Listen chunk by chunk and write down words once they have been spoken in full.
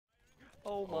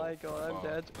Oh my god, I'm wow,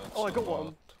 dead. that's Oh, I got a one.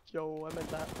 lot. Yo, I meant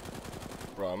that.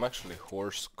 Bro, I'm actually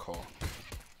horse cock.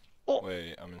 Oh.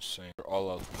 Wait, I'm insane. You're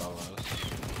all out palace.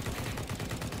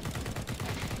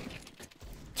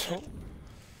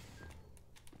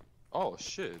 Oh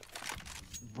shit.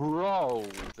 Bro,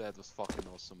 that was fucking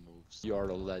awesome moves. You are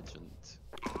a legend.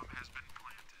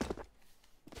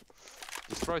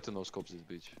 Just try to no scope this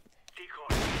bitch.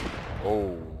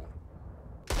 Oh.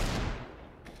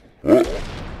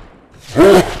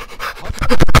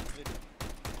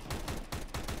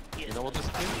 You know what this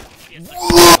is?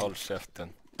 Håll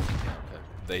käften.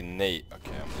 They nate.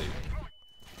 Okay, I'm leaving.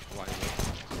 Why?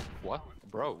 What?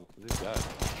 Bro, this guy.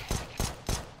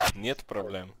 Нет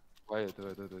проблем. Wait.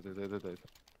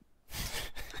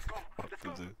 What to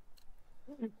do?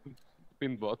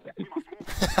 Pinbot.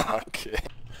 Okay.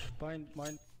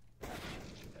 Mine.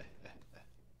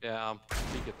 Yeah,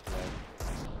 pick it right.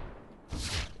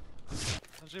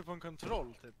 Kanske är på en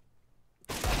kontroll typ.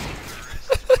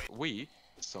 We,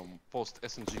 some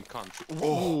post-SNG country.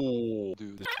 Oh,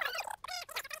 dude.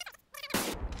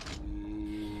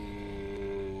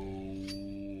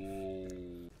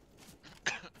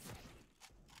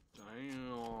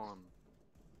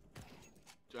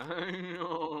 Damn.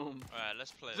 Alright,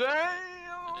 let's play.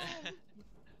 Damn.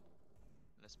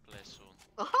 Let's play soon.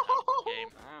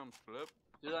 Game. Damn, flip.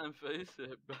 Did I face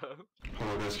it, bro?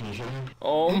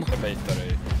 Oh my baitar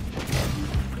dig.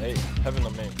 Hey, heaven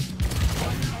on me.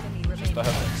 Just a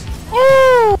heaven.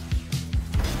 Oh!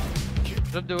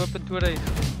 Drop the weapon to a race.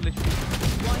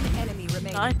 One enemy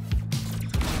remaining.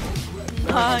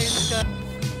 Nice.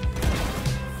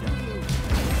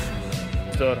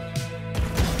 Door.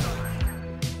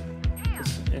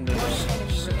 In the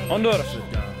door. On door.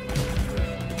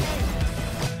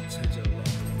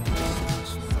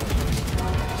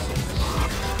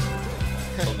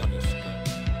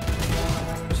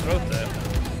 Throat there.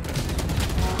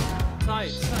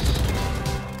 Side.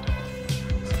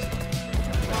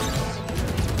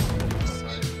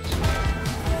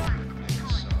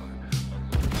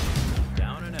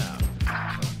 Down and out.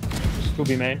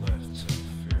 Scooby main.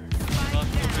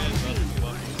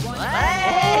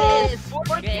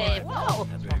 Okay, wow.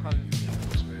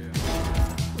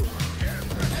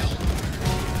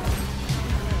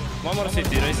 One more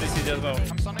city, raise the city as well.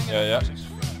 Yeah.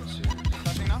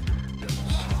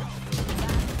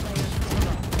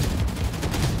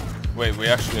 Wait, we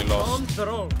actually lost.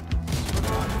 Control.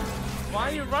 Why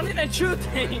are you running and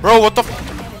shooting? Bro, what the f-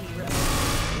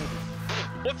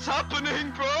 What's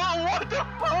happening, bro? What the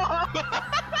fuck?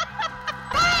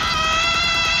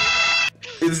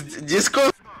 It's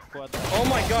Discord. Oh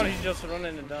my god, he's just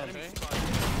running it down.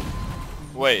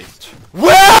 Wait.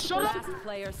 What?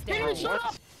 Player standing.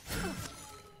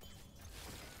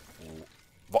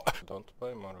 What? Don't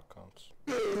buy more accounts.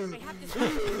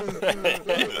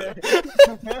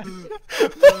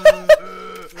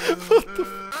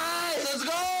 Let's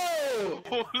go!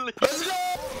 Let's go!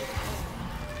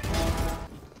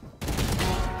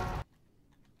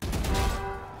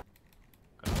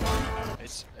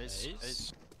 Ace.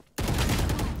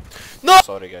 No!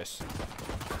 Sorry, guys.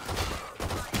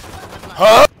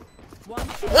 Huh?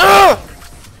 Ah!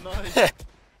 Nice.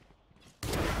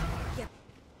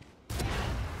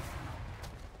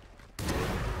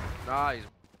 Nice.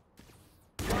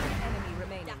 Enemy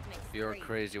remaining. You're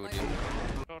crazy with you.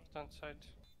 Short and side.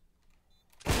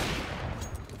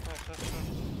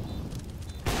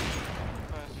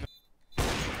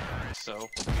 So.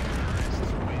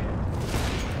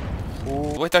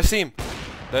 Ooh. Wait, I see him.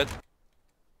 Dead.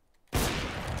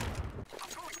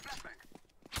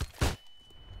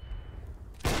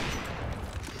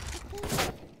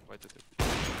 Wait a bit.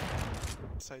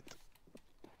 Side.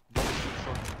 Bomb is too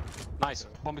short. Nice.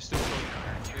 Bomb is too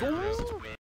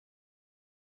short.